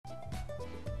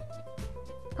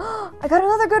I got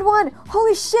another good one!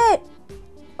 Holy shit!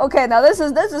 Okay, now this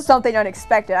is something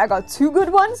unexpected. I got 2 good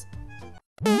ones?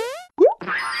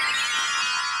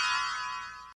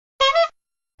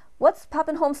 What's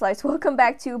poppin' home slice? Welcome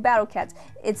back to Battle Cats.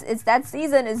 It's that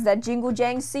season, it's that Jingle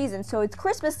Jang season. So it's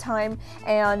Christmas time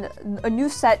and a new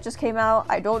set just came out.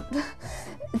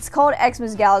 It's called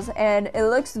Xmas Gals and it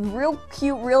looks real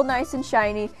cute, real nice and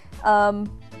shiny.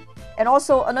 And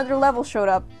also another level showed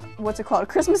up. What's it called?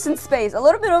 Christmas in Space. A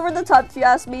little bit over the top if you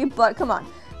ask me, but come on.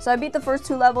 So I beat the first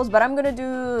 2 levels, but I'm gonna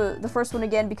do the first one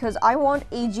again because I want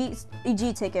a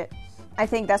G ticket. I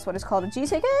think that's what it's called, a G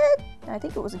ticket? I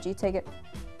think it was a G ticket.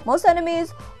 Most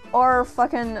enemies are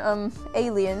fucking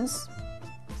aliens,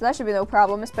 so that should be no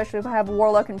problem, especially if I have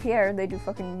Warlock and Pierre. They do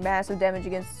fucking massive damage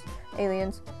against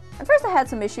aliens. At first I had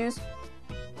some issues,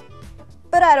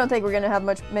 but I don't think we're gonna have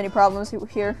many problems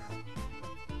here.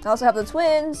 I also have the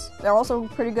twins. They're also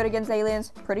pretty good against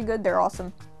aliens. Pretty good, they're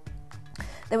awesome.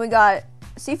 Then we got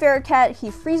Seafarer Cat.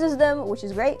 He freezes them, which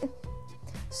is great.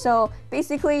 So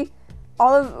basically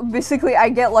I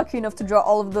get lucky enough to draw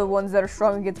all of the ones that are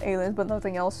strong against aliens, but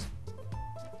nothing else.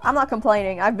 I'm not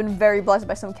complaining. I've been very blessed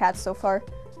by some cats so far.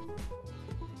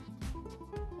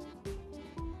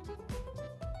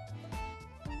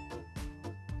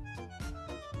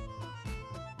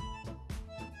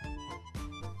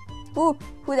 Ooh,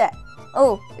 who that?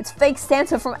 Oh, it's fake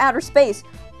Santa from outer space.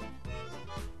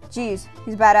 Jeez,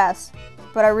 he's badass,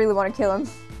 but I really want to kill him.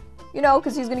 You know,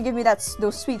 because he's going to give me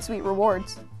those sweet, sweet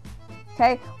rewards.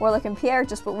 Okay, Warlock and Pierre,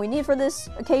 just what we need for this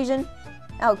occasion.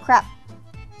 Oh crap!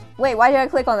 Wait, why did I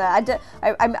click on that?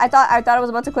 I thought I was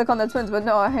about to click on the twins, but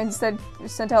no, I instead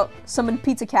sent out summon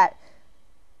Pizza Cat.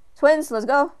 Twins, let's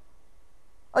go.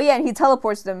 Oh yeah, and he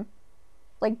teleports them.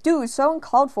 Like, dude, so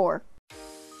uncalled for.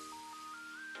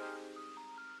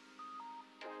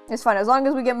 It's fine as long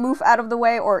as we get Moof out of the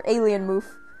way, or Alien Moof.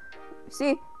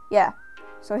 See? Yeah.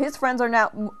 So his friends are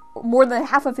now more than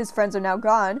half of his friends are now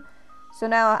gone. So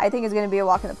now I think it's going to be a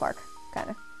walk in the park.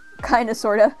 Kinda,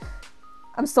 sorta.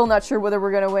 I'm still not sure whether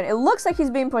we're going to win. It looks like he's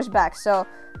being pushed back, so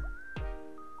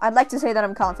I'd like to say that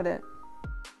I'm confident.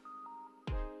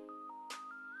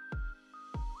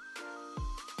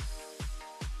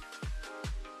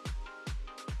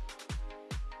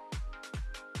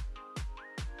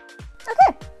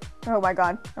 Okay. Oh my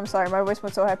god. I'm sorry, my voice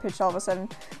went so high-pitched all of a sudden.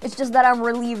 It's just that I'm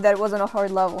relieved that it wasn't a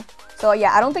hard level. So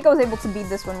yeah, I don't think I was able to beat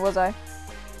this one, was I?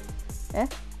 Eh?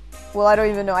 Well, I don't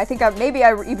even know. I think maybe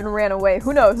I even ran away.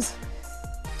 Who knows?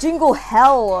 Jingle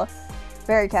Hell!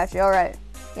 Very catchy. Alright.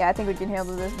 Yeah, I think we can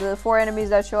handle this. The 4 enemies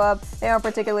that show up, they aren't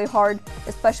particularly hard,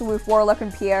 especially with Warlock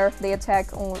and Pierre. They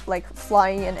attack only, like,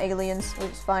 flying and aliens,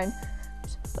 which is fine.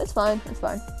 It's fine. It's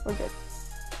fine. We're good.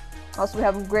 Also, we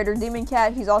have Greater Demon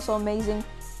Cat. He's also amazing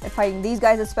at fighting these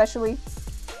guys especially.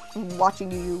 I'm watching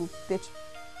you, you bitch.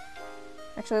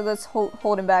 Actually, let's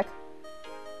hold him back.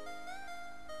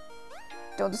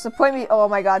 Don't disappoint me. Oh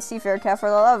my god, Seafarer Cat, for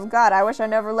the love of God, I wish I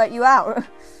never let you out.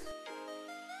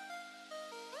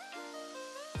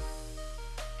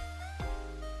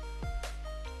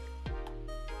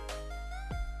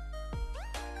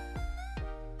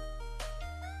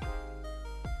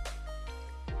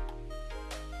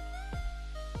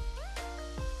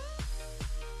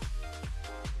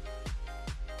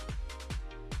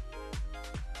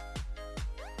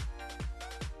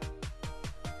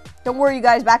 Don't worry, you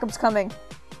guys, backup's coming.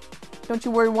 Don't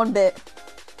you worry one bit.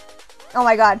 Oh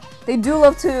my god, they do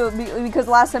love to, because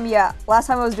last time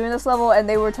I was doing this level and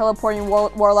they were teleporting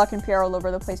Warlock and Pierre all over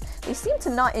the place. They seem to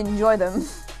not enjoy them.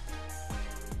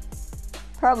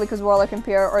 Probably because Warlock and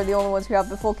Pierre are the only ones who have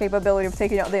the full capability of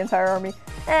taking out the entire army.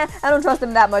 I don't trust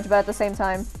them that much, but at the same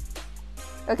time.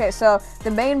 Okay, so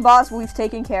the main boss we've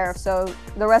taken care of, so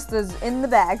the rest is in the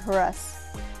bag for us.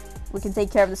 We can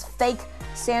take care of this fake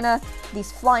Santa,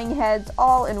 these flying heads,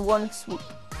 all in one swoop.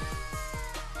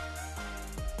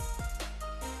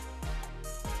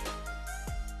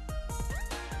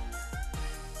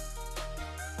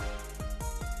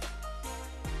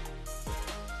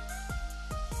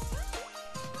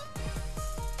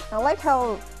 I like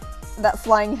how that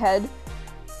flying head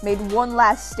made one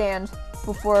last stand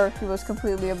before he was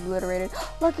completely obliterated.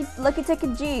 Lucky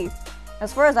Ticket G!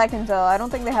 As far as I can tell, I don't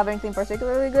think they have anything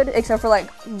particularly good, except for like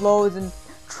loads and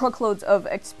truckloads of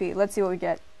XP. Let's see what we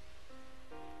get.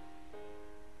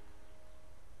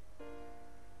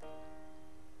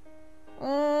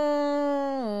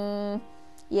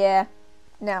 Yeah.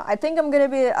 Now, I think I'm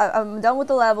done with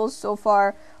the levels so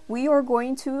far. we are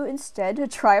going to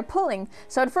instead try pulling.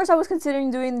 So at first I was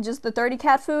considering doing just the 30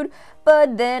 cat food,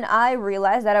 but then I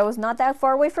realized that I was not that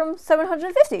far away from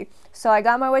 750. So I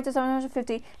got my way to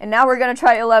 750, and now we're gonna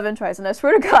try 11 tries. And I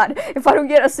swear to God, if I don't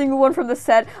get a single one from the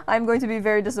set, I'm going to be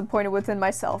very disappointed within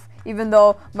myself. Even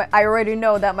though I already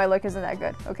know that my luck isn't that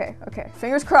good. Okay, okay.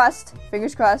 Fingers crossed,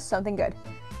 something good.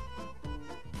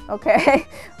 Okay,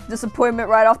 disappointment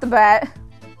right off the bat.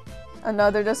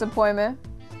 Another disappointment.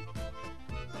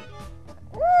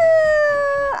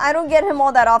 I don't get him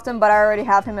all that often, but I already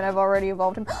have him and I've already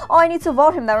evolved him. Oh, I need to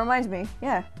evolve him, that reminds me.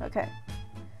 Yeah, okay.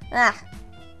 Ah.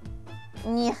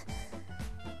 Yeah.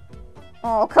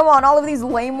 Oh, come on, all of these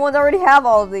lame ones, I already have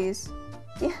all of these.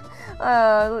 Yeah.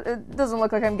 It doesn't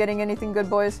look like I'm getting anything good,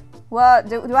 boys. What?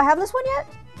 Do I have this one yet?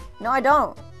 No, I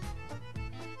don't.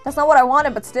 That's not what I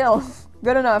wanted, but still.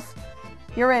 Good enough.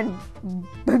 You're in,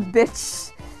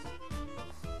 bitch.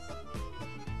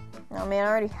 Oh man, I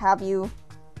already have you.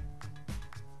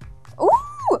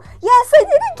 Ooh! Yes, I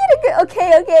didn't get it good.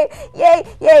 Okay, okay. Yay,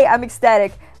 yay, I'm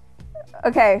ecstatic.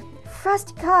 Okay,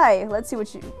 Frosty Kai. Let's see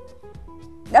what you...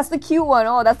 That's the cute one.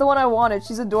 Oh, that's the one I wanted.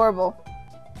 She's adorable.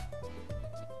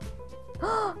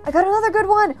 I got another good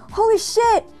one. Holy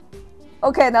shit.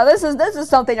 Okay, now this is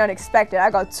something unexpected.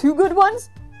 I got 2 good ones.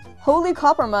 Holy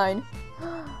copper mine.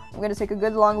 I'm gonna take a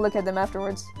good long look at them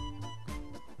afterwards.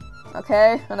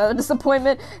 Okay, another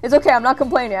disappointment. It's okay, I'm not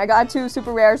complaining. I got 2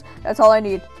 super rares. That's all I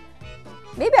need.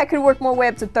 Maybe I could work my way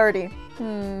up to 30.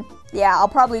 Yeah, I'll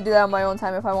probably do that on my own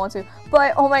time if I want to.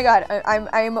 But oh my god,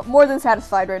 I'm more than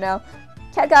satisfied right now.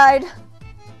 Cat guide.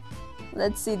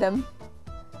 Let's see them.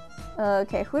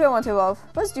 Okay, who do I want to evolve?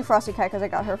 Let's do Frosty Kai because I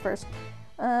got her first.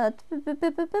 Oh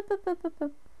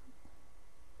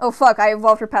fuck, I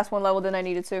evolved her past 1 level than I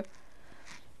needed to.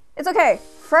 It's okay.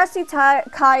 Frosty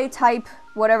Kai type,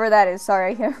 whatever that is.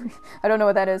 Sorry, I don't know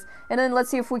what that is. And then let's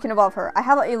see if we can evolve her. I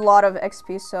have a lot of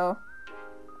XP, so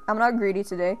I'm not greedy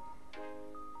today.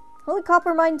 Holy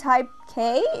copper mine type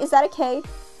K? Is that a K?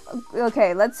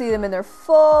 Okay, let's see them in their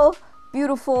full,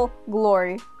 beautiful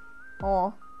glory.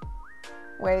 Oh.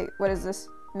 Wait, what is this?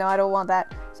 No, I don't want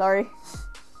that. Sorry.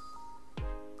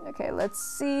 Okay, let's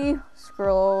see.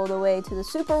 Scroll all the way to the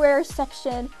super rare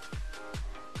section.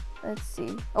 Let's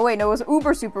see. Oh wait, no, it was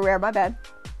uber super rare, my bad.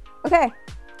 Okay.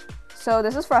 So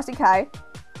this is Frosty Kai.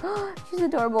 She's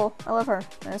adorable. I love her.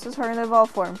 And this is her in the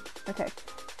evolved form. Okay.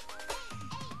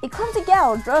 A clumsy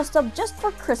gal dressed up just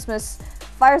for Christmas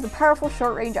fires a powerful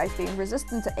short-range ice beam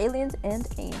resistant to aliens and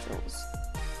angels.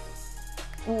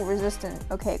 Ooh, resistant.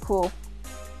 Okay, cool.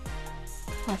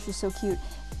 Oh, she's so cute.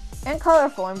 And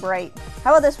colorful and bright.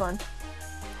 How about this one?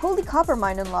 Holy copper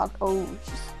mine unlocked. Oh,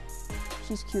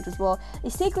 she's cute as well.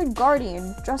 A sacred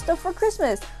guardian dressed up for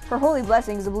Christmas. Her holy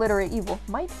blessings obliterate evil.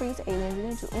 Might freeze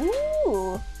aliens and angels.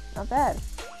 Ooh, not bad.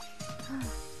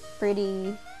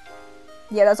 Pretty.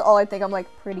 Yeah, that's all I think. I'm like,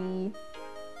 pretty.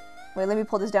 Wait, let me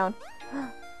pull this down.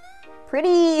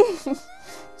 Pretty.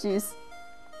 Jeez.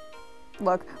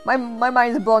 Look, my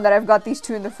mind is blown that I've got these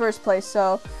 2 in the first place,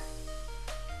 so.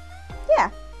 Yeah.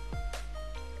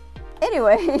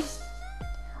 Anyway.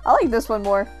 I like this one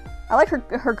more. I like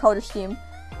her color scheme.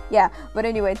 Yeah, but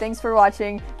anyway, thanks for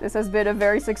watching. This has been a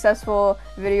very successful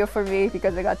video for me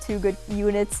because I got 2 good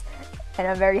units and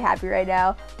I'm very happy right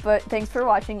now. But thanks for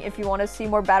watching. If you want to see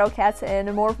more Battle Cats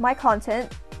and more of my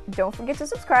content, don't forget to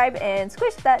subscribe and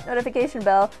squish that notification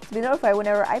bell to be notified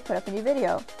whenever I put up a new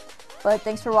video. But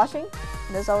thanks for watching,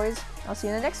 and as always, I'll see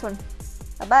you in the next one.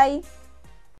 Bye-bye!